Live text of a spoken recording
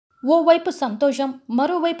ఓవైపు సంతోషం,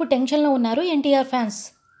 మరోవైపు టెన్షన్లో ఉన్నారు ఎన్టీఆర్ ఫ్యాన్స్.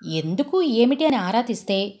 ఎందుకు ఏమిటి అని ఆరా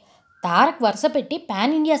తీస్తే తారక్ వరుస పెట్టి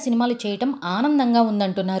పాన్ ఇండియా సినిమాలు చేయటం ఆనందంగా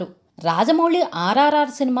ఉందంటున్నారు. రాజమౌళి RRR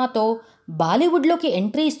సినిమాతో బాలీవుడ్లోకి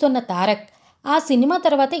ఎంట్రీ ఇస్తున్న తారక్ ఆ సినిమా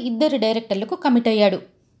తర్వాత ఇద్దరు డైరెక్టర్లకు కమిట్ అయ్యాడు.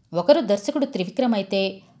 ఒకరు దర్శకుడు త్రివిక్రమ్ అయితే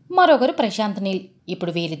మరొకరు ప్రశాంత్ నీల్.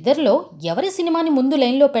 ఇప్పుడు వీరిద్దరిలో ఎవరి సినిమాని ముందు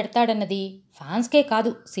లైన్లో పెడతాడన్నది ఫ్యాన్స్కే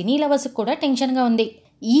కాదు, సినీ లవర్స్కి కూడా టెన్షన్గా ఉంది.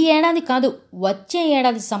 ఈ ఏడాది కాదు, వచ్చే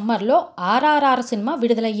ఏడాది సమ్మర్లో RRR సినిమా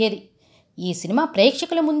విడుదలయ్యేది. ఈ సినిమా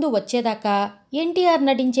ప్రేక్షకుల ముందు వచ్చేదాకా ఎన్టీఆర్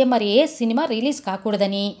నటించే మరి ఏ సినిమా రిలీజ్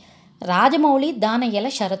కాకూడదని రాజమౌళి దానయ్యల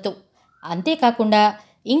షరతు. అంతేకాకుండా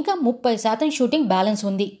ఇంకా 30% షూటింగ్ బ్యాలెన్స్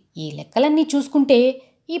ఉంది. ఈ లెక్కలన్నీ చూసుకుంటే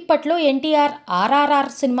ఇప్పట్లో ఎన్టీఆర్ RRR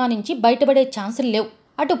సినిమా నుంచి బయటపడే ఛాన్సులు లేవు.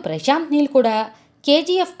 అటు ప్రశాంత్ నీల్ కూడా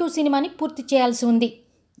KGF 2 సినిమాని పూర్తి చేయాల్సి ఉంది.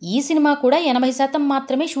 ఈ సినిమా కూడా 80%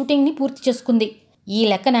 మాత్రమే షూటింగ్ని పూర్తి చేసుకుంది. ఈ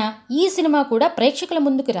లెక్కన ఈ సినిమా కూడా ప్రేక్షకుల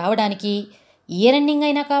ముందుకు రావడానికి ఇయర్ ఎండింగ్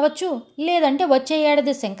అయినా కావచ్చు, లేదంటే వచ్చే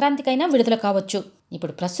ఏడాది సంక్రాంతికైనా విడుదల కావచ్చు.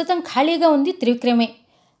 ఇప్పుడు ప్రస్తుతం ఖాళీగా ఉంది త్రివిక్రమే.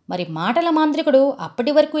 మరి మాటల మాంత్రికుడు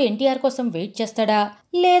అప్పటి వరకు ఎన్టీఆర్ కోసం వెయిట్ చేస్తాడా,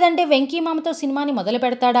 లేదంటే వెంకీమామతో సినిమాని మొదలు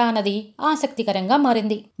పెడతాడా అన్నది ఆసక్తికరంగా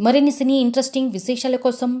మారింది. మరిన్ని సినీ ఇంట్రెస్టింగ్ విశేషాల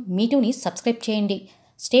కోసం మీటూని సబ్స్క్రైబ్ చేయండి.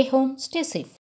 Stay home, stay safe.